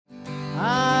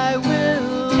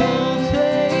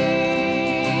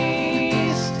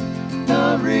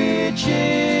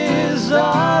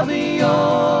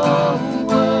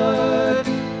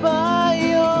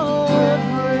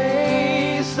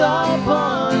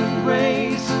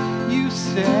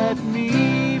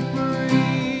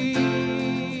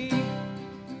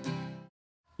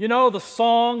You know the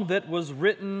song that was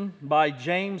written by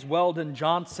James Weldon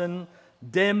Johnson,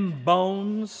 Dem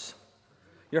Bones?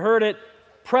 You heard it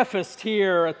prefaced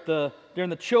here during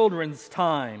the children's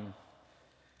time.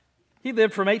 He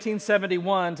lived from 1871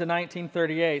 to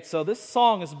 1938, so this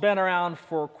song has been around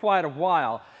for quite a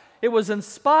while. It was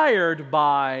inspired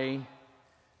by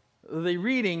the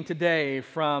reading today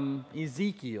from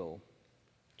Ezekiel,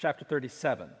 chapter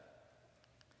 37.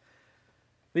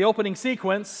 The opening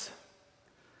sequence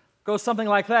goes something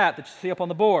like that you see up on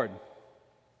the board.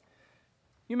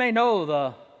 You may know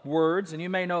the words and you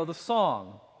may know the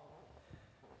song,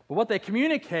 but what they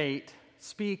communicate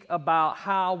speak about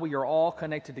how we are all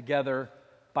connected together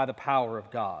by the power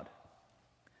of God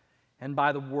and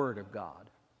by the Word of God.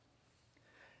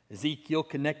 Ezekiel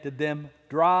connected them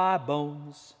dry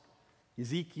bones.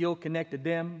 Ezekiel connected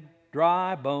them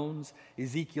dry bones.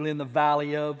 Ezekiel in the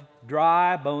valley of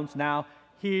dry bones. Now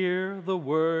hear the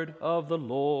word of the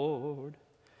Lord.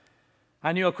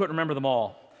 I knew I couldn't remember them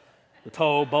all. The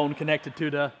toe bone connected to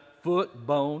the foot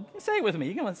bone. Say it with me.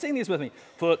 You're going to sing these with me.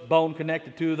 Foot bone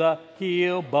connected to the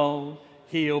heel bone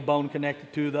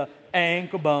connected to the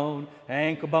ankle bone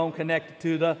connected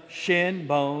to the shin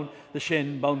bone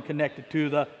connected to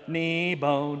the knee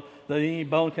bone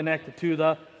connected to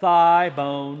the thigh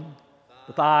bone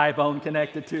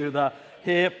connected to the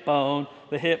hip bone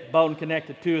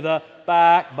connected to the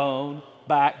backbone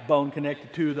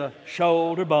connected to the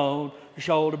shoulder bone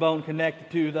connected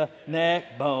to the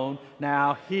neck bone.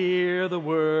 Now hear the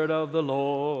word of the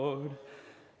Lord.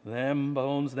 Them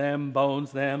bones, them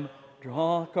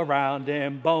walk around,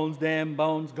 them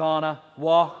bones gonna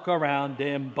walk around,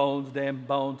 them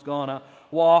bones gonna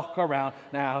walk around.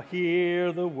 Now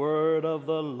hear the word of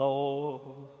the Lord.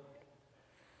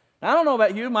 Now, I don't know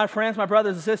about you, my friends, my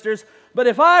brothers and sisters, but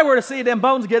if I were to see them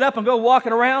bones get up and go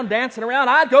walking around, dancing around,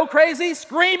 I'd go crazy,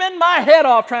 screaming my head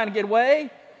off trying to get away.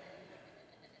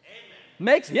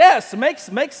 Makes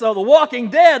the walking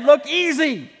dead look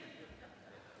easy.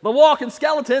 The walking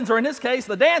skeletons, or in this case,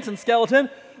 the dancing skeleton,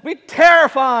 would be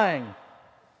terrifying.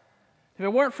 If it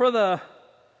weren't for the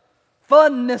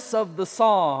funness of the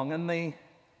song and the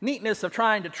neatness of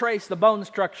trying to trace the bone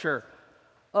structure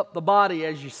up the body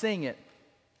as you sing it,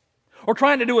 or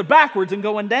trying to do it backwards and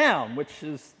going down, which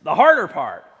is the harder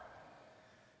part.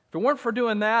 If it weren't for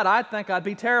doing that, I think I'd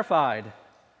be terrified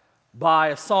by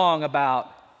a song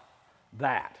about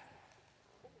that.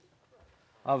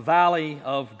 A valley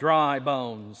of dry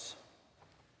bones.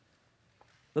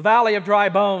 The valley of dry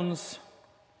bones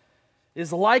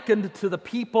is likened to the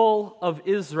people of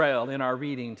Israel in our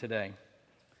reading today.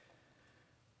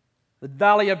 The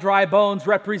valley of dry bones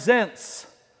represents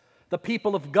the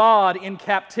people of God in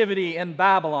captivity in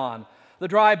Babylon. The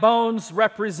dry bones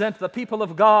represent the people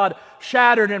of God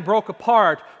shattered and broke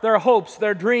apart, their hopes,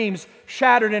 their dreams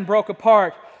shattered and broke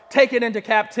apart, taken into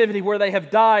captivity where they have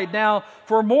died now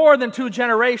for more than 2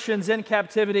 generations in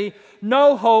captivity.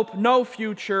 No hope, no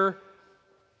future,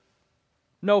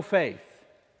 no faith.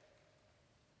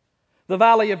 The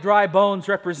valley of dry bones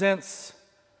represents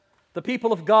the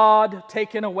people of God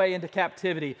taken away into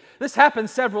captivity. This happened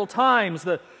several times.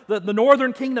 The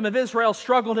northern kingdom of Israel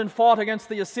struggled and fought against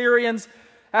the Assyrians.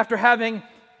 After having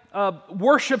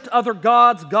worshipped other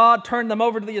gods, God turned them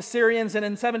over to the Assyrians, and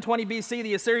in 720 BC,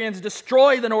 the Assyrians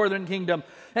destroyed the northern kingdom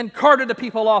and carted the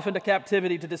people off into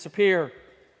captivity to disappear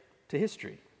to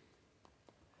history.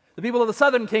 The people of the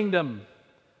southern kingdom,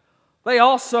 they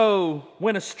also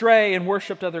went astray and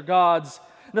worshipped other gods.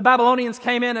 The Babylonians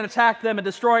came in and attacked them and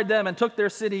destroyed them and took their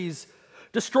cities,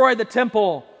 destroyed the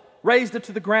temple, razed it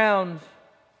to the ground,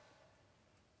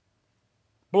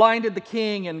 blinded the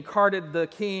king and carted the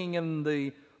king and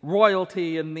the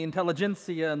royalty and the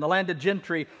intelligentsia and the landed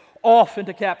gentry off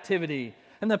into captivity,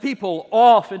 and the people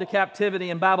off into captivity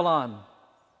in Babylon.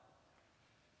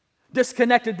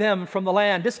 Disconnected them from the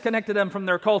land, disconnected them from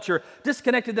their culture,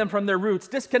 disconnected them from their roots,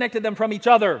 disconnected them from each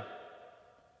other.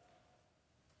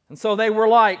 And so they were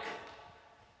like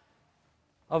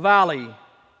a valley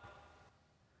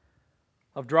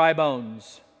of dry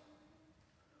bones,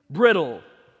 brittle,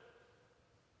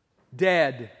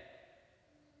 dead,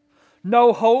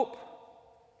 no hope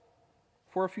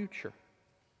for a future.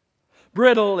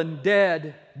 Brittle and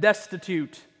dead,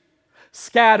 destitute,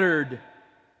 scattered,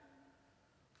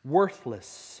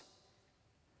 worthless.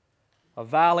 A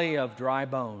valley of dry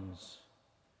bones.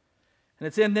 And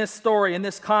it's in this story, in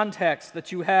this context,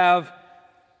 that you have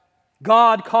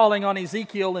God calling on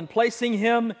Ezekiel and placing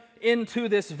him into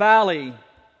this valley.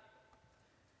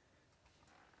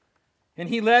 And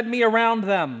he led me around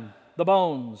them, the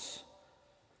bones.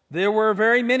 There were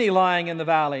very many lying in the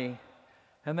valley,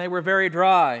 and they were very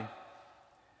dry.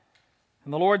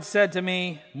 And the Lord said to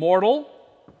me, "Mortal,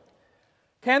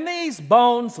 can these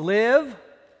bones live?"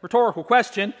 Rhetorical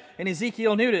question, and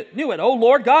Ezekiel knew it. "Oh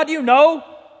Lord God, you know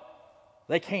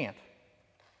they can't."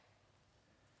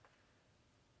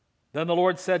 Then the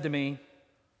Lord said to me,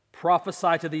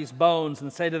 "Prophesy to these bones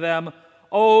and say to them,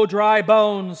 O dry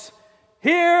bones,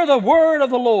 hear the word of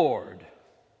the Lord.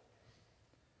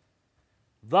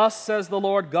 Thus says the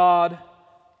Lord God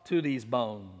to these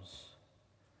bones,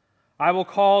 I will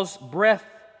cause breath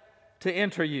to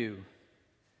enter you,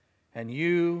 and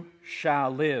you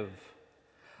shall live.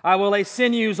 I will lay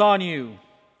sinews on you,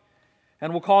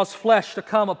 and will cause flesh to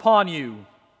come upon you,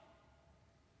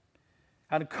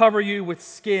 and cover you with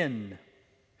skin,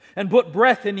 and put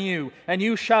breath in you, and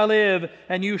you shall live,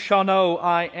 and you shall know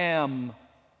I am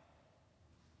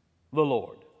the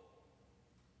Lord."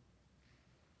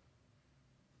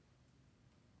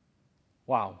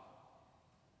 Wow.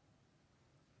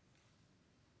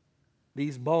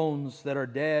 These bones that are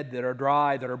dead, that are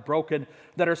dry, that are broken,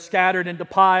 that are scattered into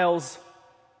piles,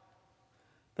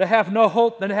 that have no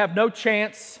hope, that have no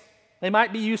chance. They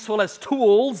might be useful as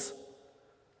tools,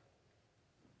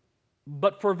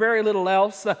 but for very little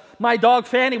else. My dog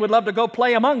Fanny would love to go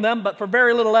play among them, but for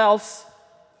very little else.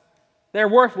 They're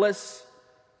worthless.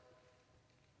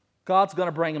 God's going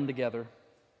to bring them together.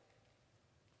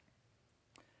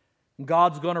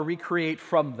 God's going to recreate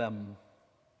from them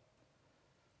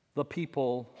the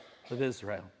people of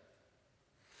Israel.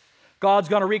 God's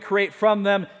going to recreate from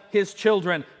them His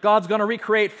children. God's going to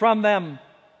recreate from them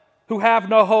who have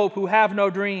no hope, who have no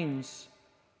dreams,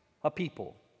 a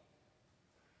people.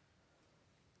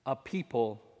 A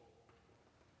people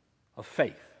of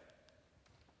faith.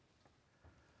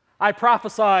 I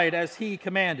prophesied as He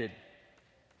commanded.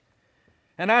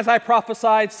 And as I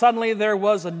prophesied, suddenly there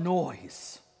was a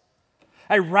noise,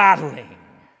 a rattling,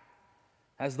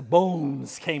 as the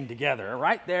bones came together.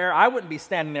 Right there, I wouldn't be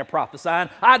standing there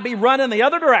prophesying. I'd be running the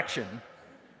other direction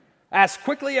as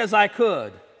quickly as I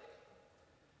could.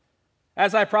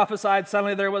 As I prophesied,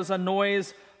 suddenly there was a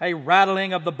noise, a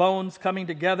rattling of the bones coming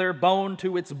together, bone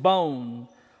to its bone.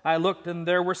 I looked, and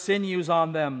there were sinews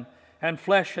on them, and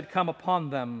flesh had come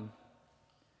upon them,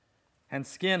 and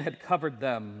skin had covered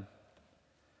them,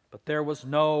 but there was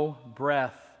no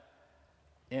breath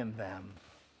in them.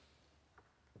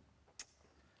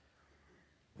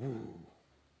 Ooh.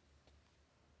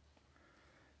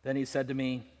 Then He said to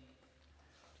me,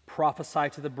 "Prophesy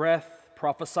to the breath,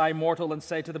 prophesy, mortal, and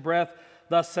say to the breath,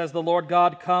 Thus says the Lord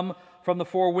God, Come from the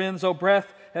four winds, O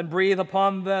breath, and breathe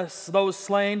upon those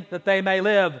slain, that they may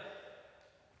live."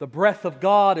 The breath of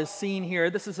God is seen here.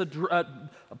 This is a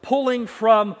pulling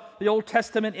from the Old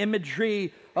Testament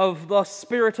imagery of the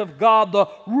Spirit of God, the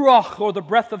Ruach, or the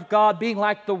breath of God, being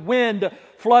like the wind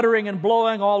fluttering and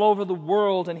blowing all over the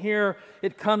world. And here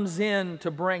it comes in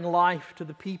to bring life to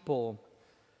the people.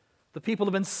 The people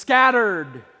have been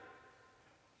scattered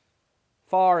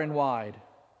far and wide.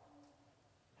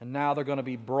 And now they're going to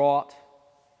be brought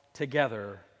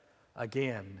together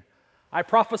again. I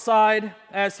prophesied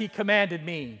as He commanded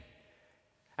me,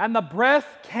 and the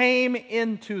breath came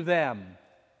into them.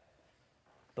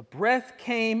 The breath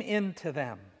came into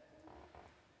them.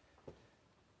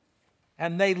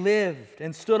 And they lived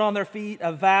and stood on their feet,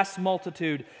 a vast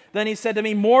multitude. Then He said to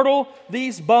me, "Mortal,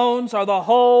 these bones are the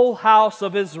whole house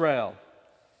of Israel.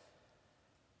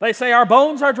 They say, our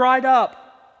bones are dried up,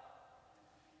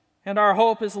 and our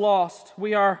hope is lost.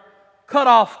 We are cut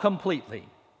off completely.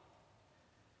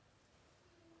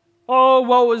 Oh,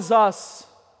 woe is us.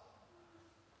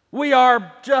 We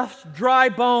are just dry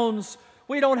bones.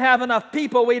 We don't have enough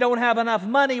people. We don't have enough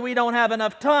money. We don't have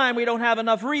enough time. We don't have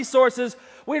enough resources.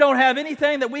 We don't have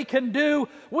anything that we can do.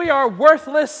 We are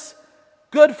worthless,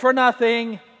 good for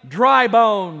nothing, dry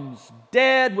bones,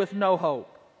 dead with no hope."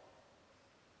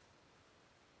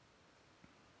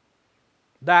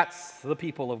 That's the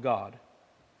people of God.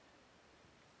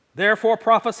 "Therefore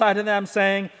prophesy to them,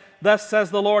 saying, Thus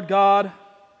says the Lord God,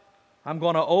 I'm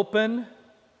going to open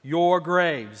your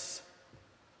graves,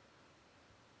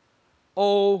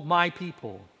 O my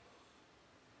people,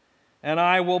 and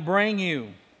I will bring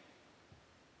you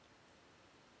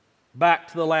back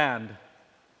to the land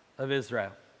of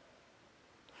Israel.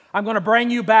 I'm going to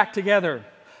bring you back together.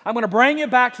 I'm going to bring you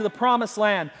back to the promised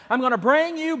land. I'm going to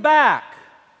bring you back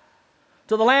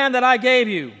to the land that I gave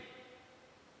you.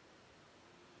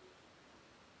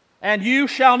 And you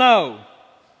shall know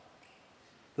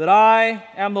that I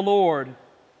am the Lord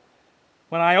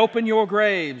when I open your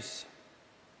graves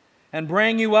and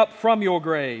bring you up from your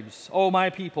graves, O my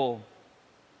people.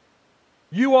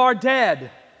 You are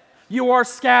dead. You are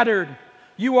scattered.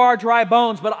 You are dry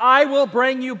bones, but I will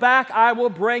bring you back. I will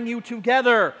bring you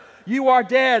together. You are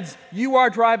dead. You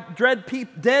are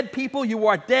dead people. You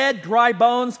are dead, dry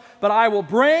bones, but I will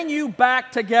bring you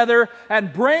back together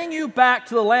and bring you back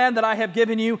to the land that I have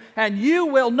given you, and you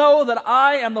will know that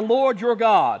I am the Lord your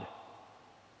God.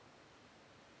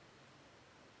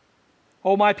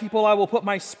 O my people, I will put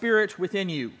my spirit within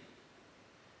you,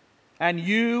 and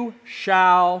you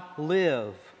shall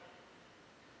live.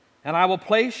 And I will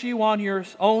place you on your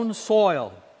own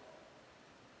soil.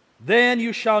 Then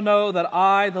you shall know that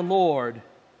I, the Lord,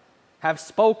 have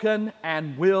spoken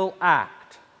and will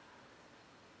act,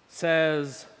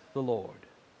 says the Lord.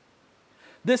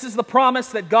 This is the promise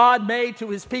that God made to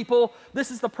His people. This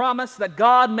is the promise that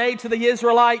God made to the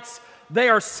Israelites. They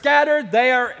are scattered.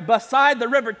 They are beside the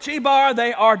river Chebar.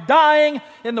 They are dying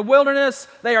in the wilderness.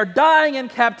 They are dying in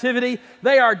captivity.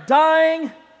 They are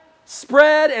dying,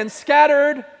 spread and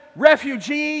scattered,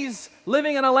 refugees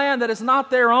living in a land that is not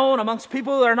their own, amongst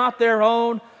people that are not their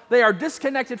own. They are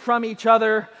disconnected from each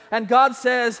other. And God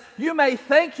says, you may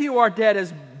think you are dead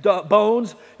as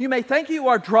bones. You may think you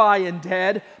are dry and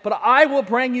dead, but I will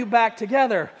bring you back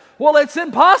together. Well, it's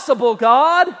impossible,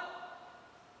 God.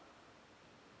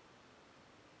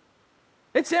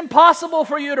 It's impossible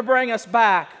for you to bring us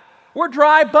back. We're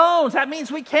dry bones. That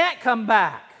means we can't come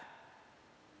back.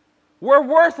 We're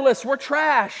worthless. We're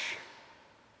trash.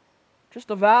 Just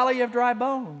a valley of dry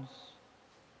bones.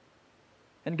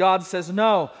 And God says,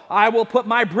 no, I will put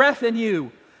my breath in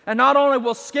you. And not only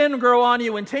will skin grow on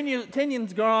you and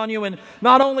tendons grow on you, and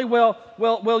not only will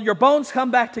your bones come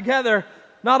back together,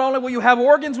 not only will you have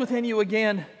organs within you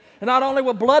again, and not only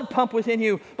will blood pump within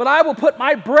you, but I will put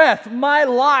my breath, my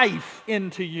life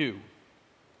into you.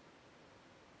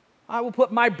 I will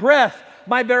put my breath,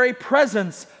 my very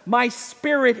presence, my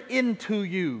spirit into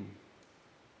you.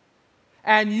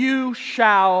 And you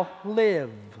shall live,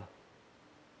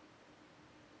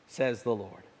 says the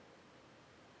Lord.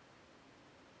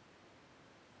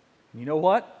 You know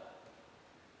what?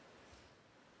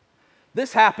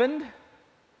 This happened.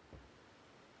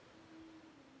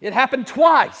 It happened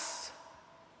twice.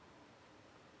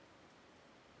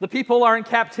 The people are in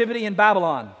captivity in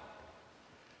Babylon.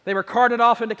 They were carted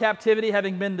off into captivity,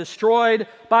 having been destroyed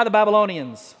by the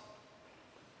Babylonians.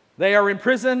 They are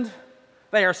imprisoned.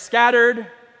 They are scattered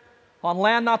on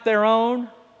land not their own.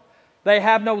 They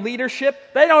have no leadership.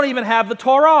 They don't even have the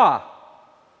Torah.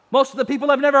 Most of the people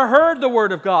have never heard the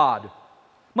Word of God,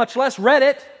 much less read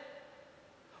it.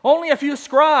 Only a few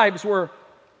scribes were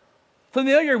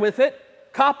familiar with it,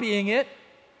 copying it,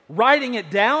 writing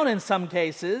it down in some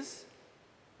cases,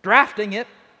 drafting it.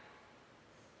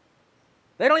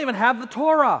 They don't even have the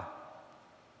Torah.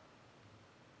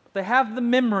 But they have the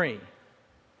memory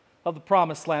of the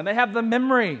promised land. They have the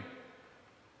memory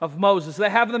of Moses.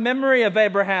 They have the memory of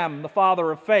Abraham, the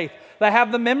father of faith. They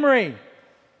have the memory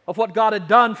of what God had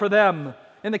done for them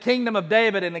in the kingdom of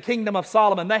David, in the kingdom of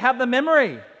Solomon. They have the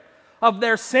memory of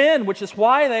their sin, which is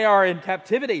why they are in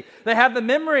captivity. They have the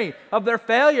memory of their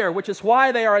failure, which is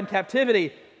why they are in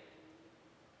captivity.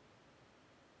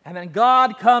 And then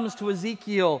God comes to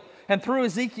Ezekiel, and through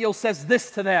Ezekiel says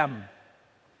this to them.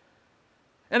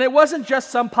 And it wasn't just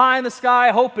some pie in the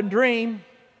sky hope and dream.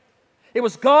 It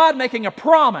was God making a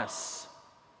promise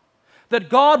that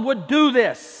God would do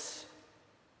this.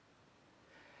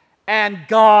 And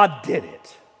God did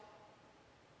it.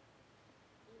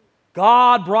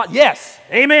 God brought, yes,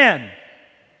 amen.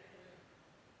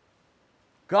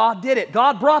 God did it.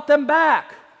 God brought them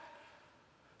back.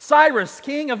 Cyrus,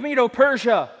 king of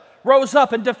Medo-Persia, rose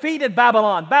up and defeated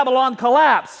Babylon. Babylon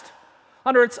collapsed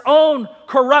under its own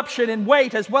corruption and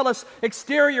weight, as well as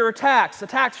exterior attacks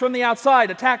from the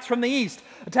outside, attacks from the east,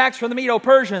 attacks from the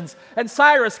Medo-Persians. And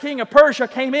Cyrus, king of Persia,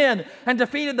 came in and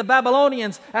defeated the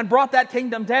Babylonians and brought that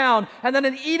kingdom down. And then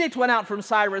an edict went out from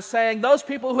Cyrus saying those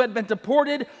people who had been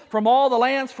deported from all the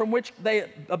lands from which the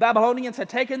Babylonians had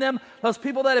taken them, those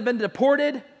people that had been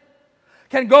deported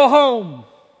can go home.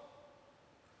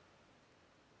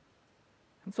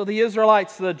 And so the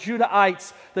Israelites, the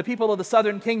Judahites, the people of the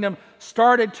southern kingdom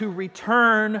started to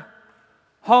return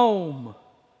home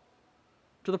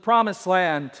to the promised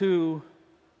land, to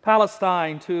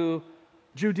Palestine, to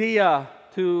Judea,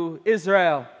 to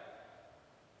Israel.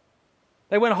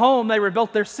 They went home, they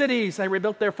rebuilt their cities, they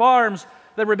rebuilt their farms,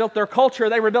 they rebuilt their culture,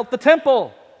 they rebuilt the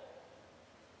temple.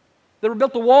 They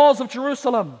rebuilt the walls of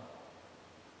Jerusalem.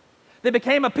 They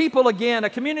became a people again, a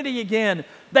community again.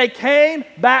 They came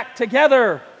back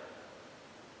together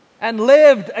and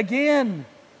lived again.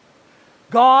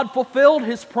 God fulfilled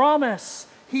His promise.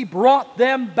 He brought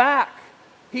them back.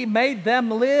 He made them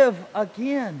live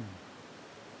again.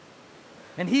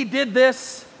 And He did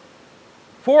this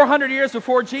 400 years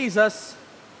before Jesus.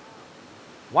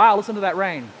 Wow, listen to that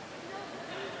rain.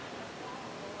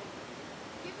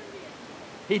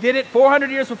 He did it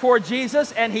 400 years before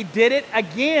Jesus, and He did it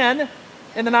again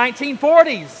in the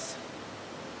 1940s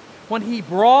when He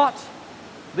brought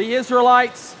the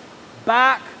Israelites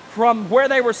back from where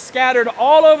they were scattered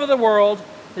all over the world.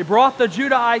 He brought the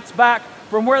Judahites back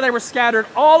from where they were scattered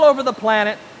all over the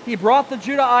planet. He brought the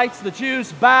Judahites, the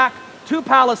Jews, back to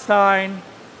Palestine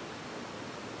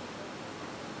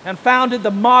and founded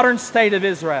the modern state of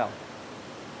Israel.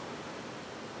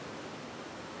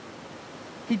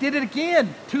 He did it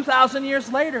again 2,000 years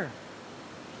later.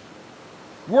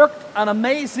 Worked an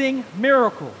amazing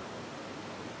miracle.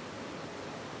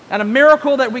 And a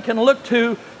miracle that we can look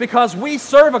to because we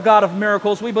serve a God of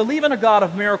miracles. We believe in a God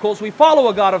of miracles. We follow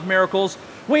a God of miracles.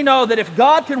 We know that if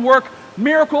God can work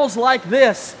miracles like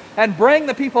this and bring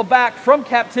the people back from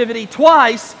captivity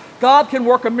twice, God can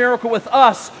work a miracle with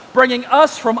us, bringing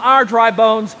us from our dry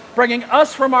bones, bringing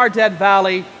us from our dead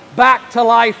valley back to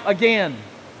life again.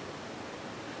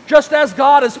 Just as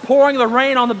God is pouring the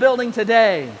rain on the building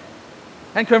today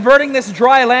and converting this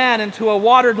dry land into a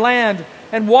watered land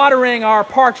and watering our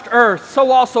parched earth,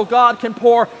 so also God can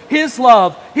pour His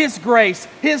love, His grace,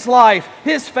 His life,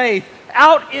 His faith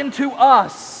out into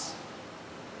us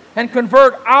and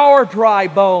convert our dry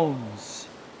bones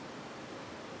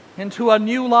into a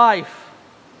new life,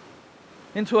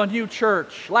 into a new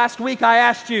church. Last week I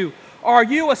asked you, are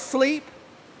you asleep?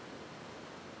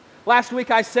 Last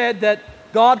week I said that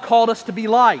God called us to be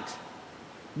light,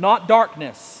 not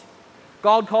darkness.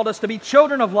 God called us to be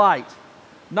children of light,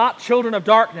 not children of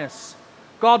darkness.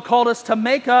 God called us to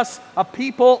make us a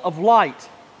people of light,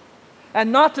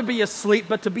 and not to be asleep,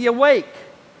 but to be awake.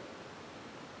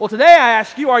 Well, today I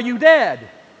ask you, are you dead?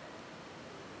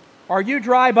 Are you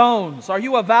dry bones? Are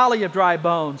you a valley of dry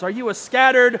bones? Are you a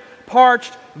scattered,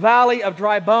 parched valley of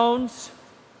dry bones?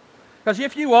 Because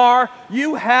if you are,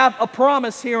 you have a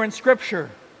promise here in Scripture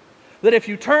that if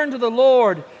you turn to the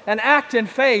Lord and act in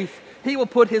faith, He will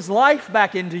put His life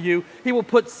back into you. He will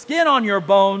put skin on your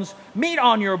bones, meat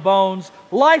on your bones,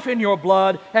 life in your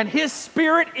blood, and His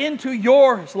Spirit into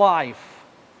your life.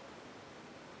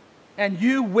 And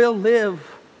you will live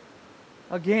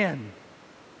again.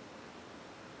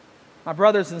 My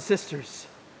brothers and sisters,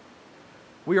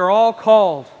 we are all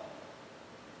called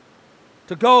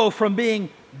to go from being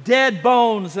dead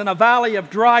bones in a valley of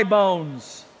dry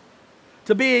bones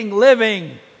to being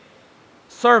living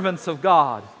servants of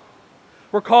God.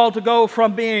 We're called to go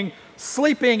from being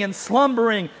sleeping and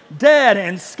slumbering, dead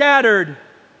and scattered,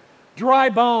 dry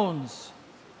bones,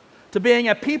 to being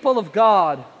a people of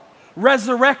God,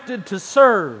 resurrected to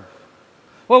serve.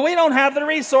 Well, we don't have the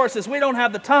resources, we don't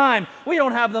have the time, we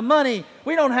don't have the money,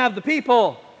 we don't have the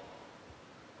people.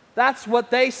 That's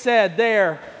what they said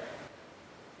there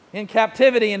in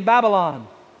captivity in Babylon.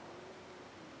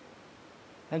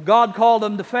 And God called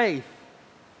them to faith.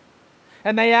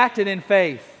 And they acted in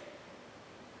faith.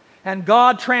 And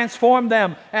God transformed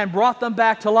them and brought them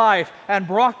back to life and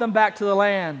brought them back to the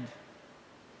land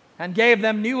and gave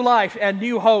them new life and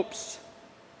new hopes.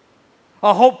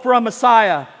 A hope for a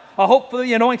Messiah, a hope for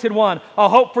the Anointed One, a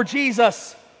hope for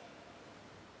Jesus.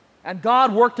 And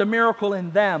God worked a miracle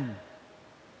in them.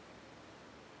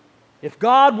 If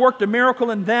God worked a miracle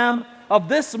in them of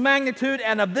this magnitude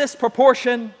and of this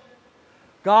proportion,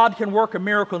 God can work a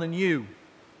miracle in you.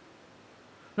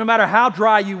 No matter how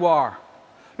dry you are,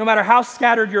 no matter how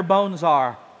scattered your bones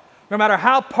are, no matter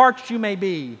how parched you may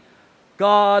be,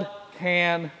 God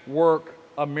can work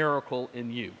a miracle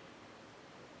in you.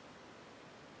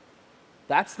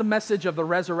 That's the message of the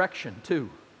resurrection, too.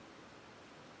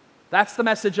 That's the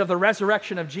message of the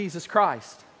resurrection of Jesus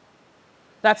Christ.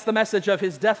 That's the message of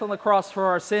His death on the cross for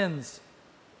our sins.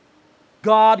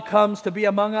 God comes to be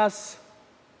among us,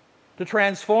 to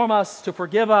transform us, to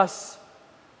forgive us,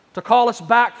 to call us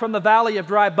back from the valley of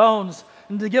dry bones,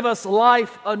 and to give us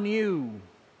life anew.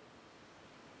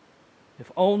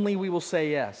 If only we will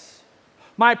say yes.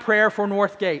 My prayer for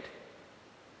Northgate,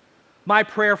 my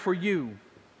prayer for you,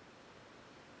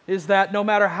 is that no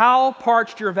matter how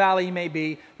parched your valley may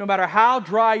be, no matter how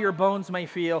dry your bones may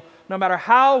feel, no matter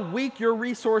how weak your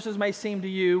resources may seem to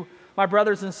you, my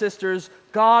brothers and sisters,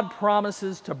 God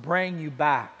promises to bring you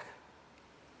back.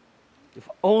 If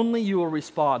only you will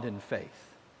respond in faith.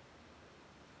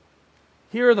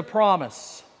 Hear the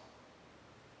promise.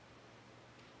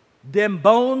 Them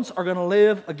bones are going to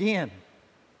live again.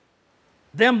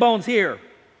 Them bones here.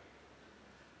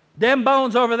 Them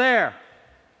bones over there.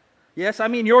 Yes, I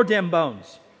mean your dim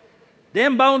bones.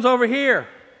 Them bones over here.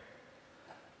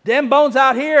 Them bones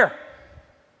out here.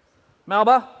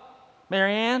 Melba,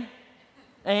 Marianne,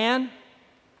 Ann,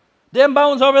 them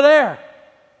bones over there,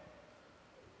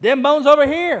 them bones over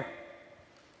here,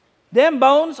 them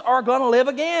bones are going to live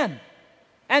again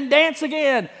and dance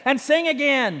again and sing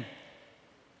again.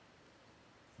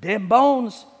 Them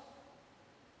bones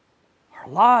are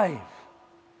alive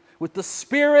with the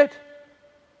Spirit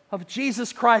of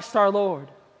Jesus Christ our Lord,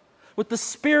 with the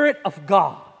Spirit of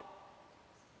God.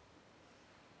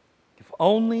 If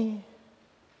only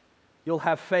you'll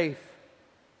have faith.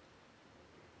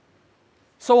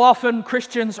 So often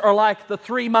Christians are like the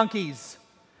three monkeys.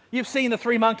 You've seen the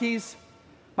three monkeys.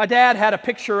 My dad had a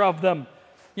picture of them.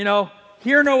 You know,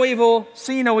 hear no evil,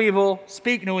 see no evil,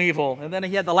 speak no evil. And then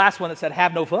he had the last one that said,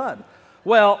 have no fun.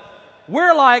 Well,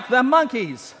 we're like the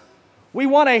monkeys. We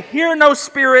want to hear no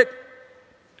spirit,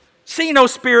 see no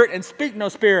spirit, and speak no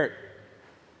spirit.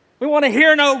 We want to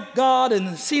hear no God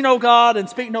and see no God and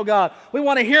speak no God. We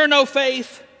want to hear no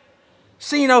faith,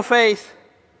 see no faith,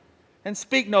 and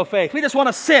speak no faith. We just want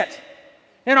to sit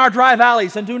in our dry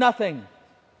valleys and do nothing.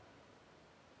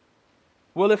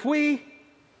 Well, if we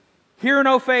hear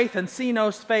no faith and see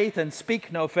no faith and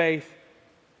speak no faith,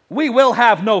 we will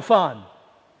have no fun.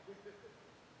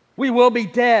 We will be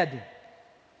dead,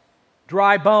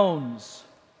 dry bones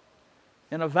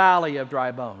in a valley of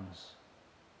dry bones.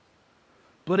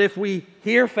 But if we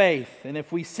hear faith, and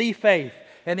if we see faith,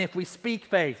 and if we speak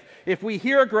faith, if we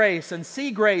hear grace and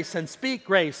see grace and speak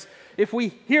grace, if we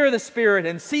hear the Spirit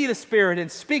and see the Spirit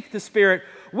and speak the Spirit,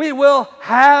 we will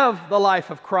have the life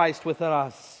of Christ within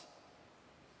us.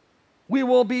 We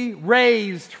will be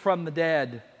raised from the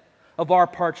dead of our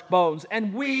parched bones,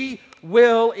 and we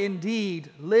will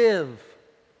indeed live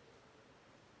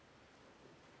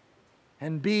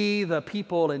and be the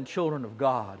people and children of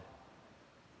God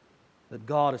that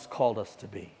God has called us to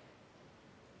be.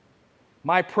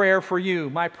 My prayer for you,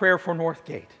 my prayer for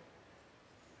Northgate,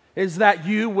 is that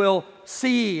you will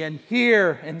see and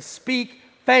hear and speak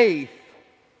faith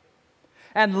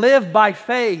and live by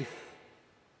faith,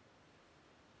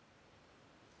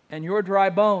 and your dry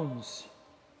bones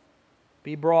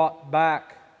be brought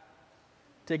back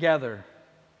together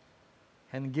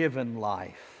and given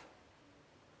life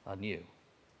anew.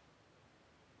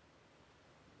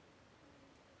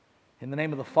 In the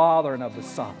name of the Father, and of the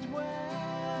Son,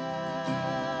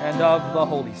 and of the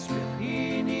Holy Spirit.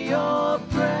 In your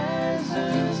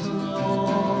presence,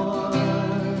 Lord,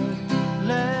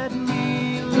 let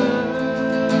me learn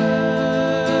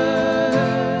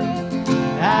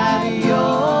at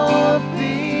your feet.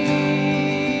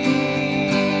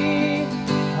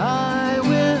 I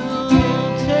will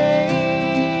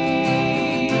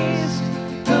taste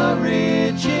the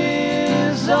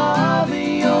riches of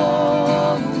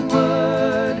your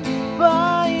word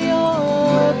by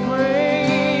your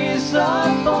grace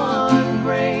upon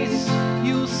grace.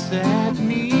 You set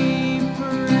me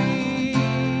free.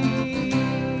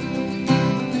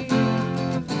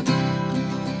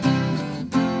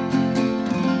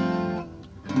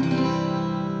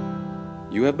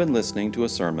 You have been listening to a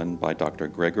sermon by Dr.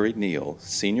 Gregory Neal,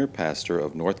 Senior Pastor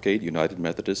of Northgate United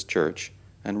Methodist Church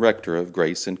and Rector of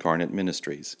Grace Incarnate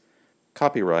Ministries.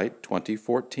 Copyright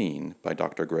 2014 by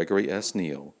Dr. Gregory S.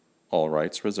 Neal. All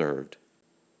rights reserved.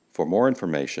 For more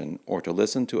information or to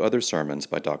listen to other sermons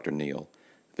by Dr. Neal,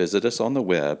 visit us on the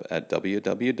web at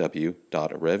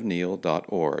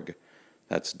www.revneal.org.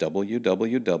 That's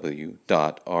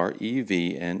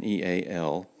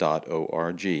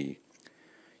www.revneal.org.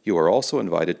 You are also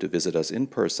invited to visit us in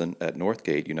person at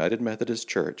Northgate United Methodist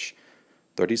Church,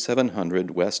 3700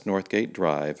 West Northgate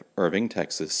Drive, Irving,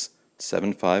 Texas,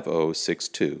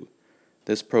 75062.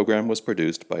 This program was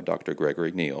produced by Dr.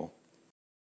 Gregory Neal.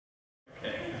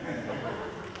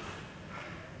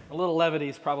 A little levity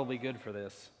is probably good for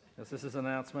this, because this is an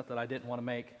announcement that I didn't want to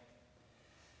make.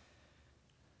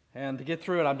 And to get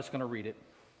through it, I'm just going to read it.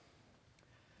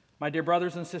 My dear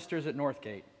brothers and sisters at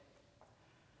Northgate,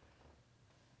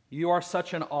 you are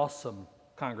such an awesome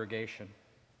congregation,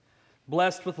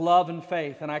 blessed with love and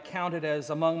faith, and I count it as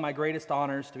among my greatest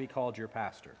honors to be called your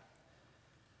pastor.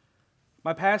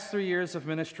 My past 3 years of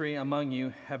ministry among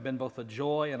you have been both a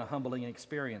joy and a humbling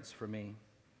experience for me.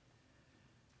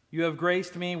 You have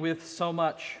graced me with so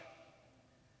much.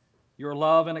 Your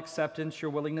love and acceptance,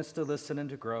 your willingness to listen and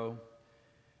to grow,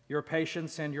 your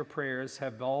patience and your prayers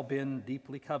have all been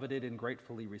deeply coveted and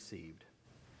gratefully received.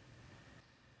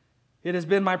 It has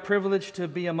been my privilege to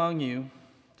be among you,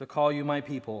 to call you my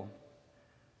people,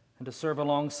 and to serve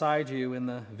alongside you in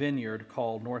the vineyard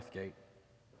called Northgate.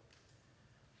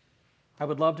 I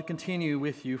would love to continue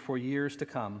with you for years to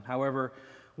come. However,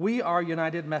 we are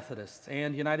United Methodists,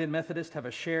 and United Methodists have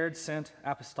a shared sent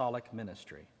apostolic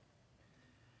ministry.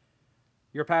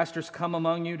 Your pastors come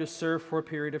among you to serve for a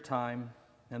period of time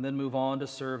and then move on to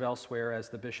serve elsewhere as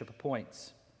the bishop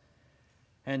appoints.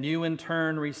 And you, in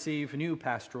turn, receive new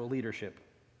pastoral leadership.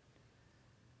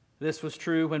 This was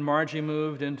true when Margie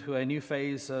moved into a new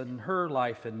phase in her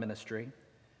life and ministry,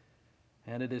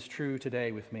 and it is true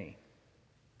today with me.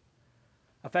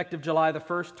 Effective July the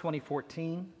 1st,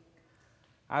 2014,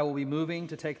 I will be moving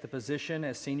to take the position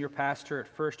as senior pastor at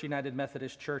First United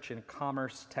Methodist Church in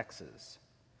Commerce, Texas.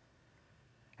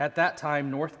 At that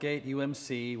time, Northgate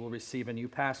UMC will receive a new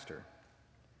pastor.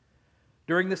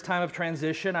 During this time of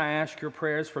transition, I ask your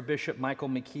prayers for Bishop Michael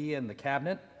McKee and the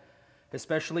cabinet,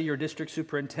 especially your district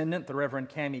superintendent, the Reverend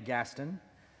Cammie Gaston,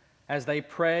 as they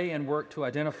pray and work to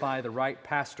identify the right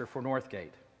pastor for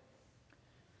Northgate.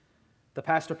 The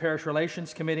Pastor-Parish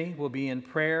Relations Committee will be in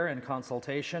prayer and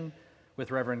consultation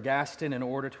with Reverend Gaston in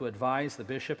order to advise the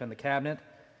bishop and the cabinet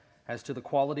as to the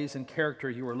qualities and character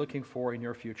you are looking for in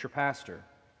your future pastor.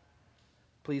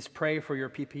 Please pray for your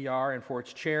PPR and for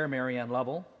its chair, Mary Ann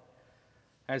Lovell,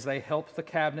 as they help the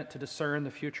cabinet to discern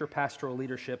the future pastoral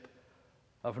leadership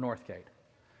of Northgate.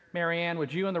 Mary Ann,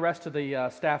 would you and the rest of the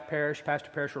staff parish,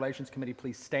 Pastor-Parish Relations Committee,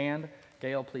 please stand?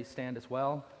 Gail, please stand as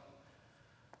well.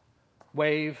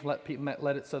 Wave, let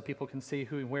it so people can see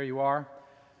who and where you are.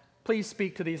 Please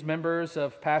speak to these members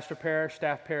of Pastor-Parish,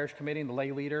 Staff Parish Committee, and the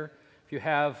lay leader. If you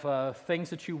have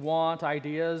things that you want,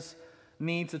 ideas,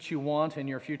 needs that you want in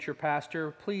your future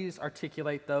pastor, please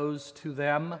articulate those to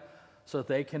them so that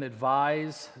they can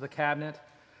advise the cabinet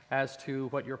as to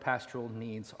what your pastoral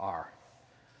needs are.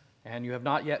 And you have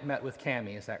not yet met with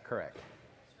Cammie, is that correct?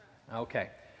 Okay.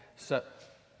 So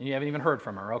you haven't even heard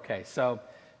from her. Okay. So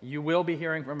you will be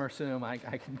hearing from her soon. I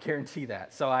can guarantee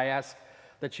that. So I ask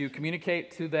that you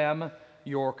communicate to them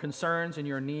your concerns and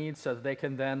your needs so that they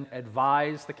can then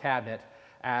advise the cabinet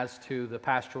as to the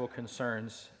pastoral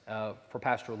concerns for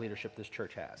pastoral leadership this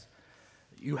church has.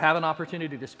 You have an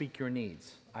opportunity to speak your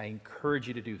needs. I encourage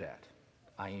you to do that.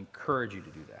 I encourage you to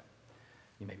do that.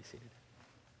 You may be seated.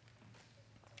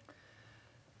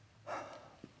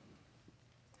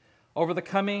 Over the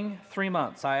coming 3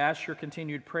 months, I ask your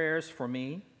continued prayers for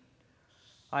me.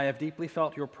 I have deeply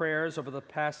felt your prayers over the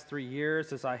past 3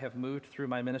 years as I have moved through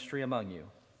my ministry among you.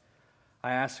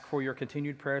 I ask for your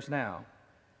continued prayers now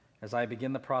as I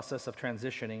begin the process of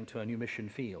transitioning to a new mission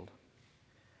field.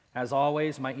 As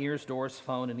always, my ears, doors,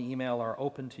 phone, and email are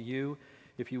open to you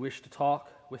if you wish to talk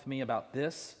with me about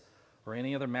this or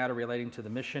any other matter relating to the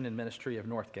mission and ministry of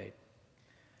Northgate.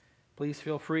 Please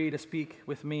feel free to speak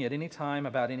with me at any time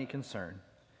about any concern,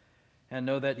 and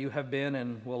know that you have been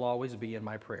and will always be in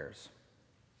my prayers.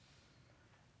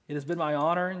 It has been my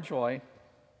honor and joy,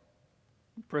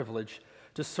 privilege,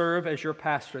 to serve as your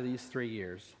pastor these 3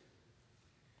 years.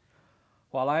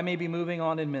 While I may be moving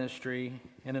on in ministry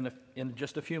in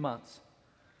just a few months,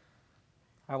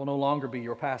 I will no longer be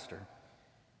your pastor.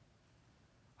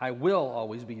 I will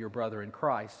always be your brother in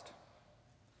Christ,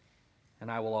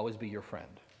 and I will always be your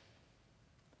friend.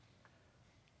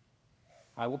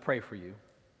 I will pray for you.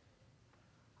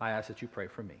 I ask that you pray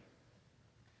for me.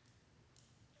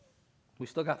 We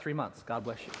still got 3 months. God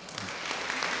bless you.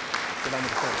 Sit down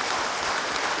with the service.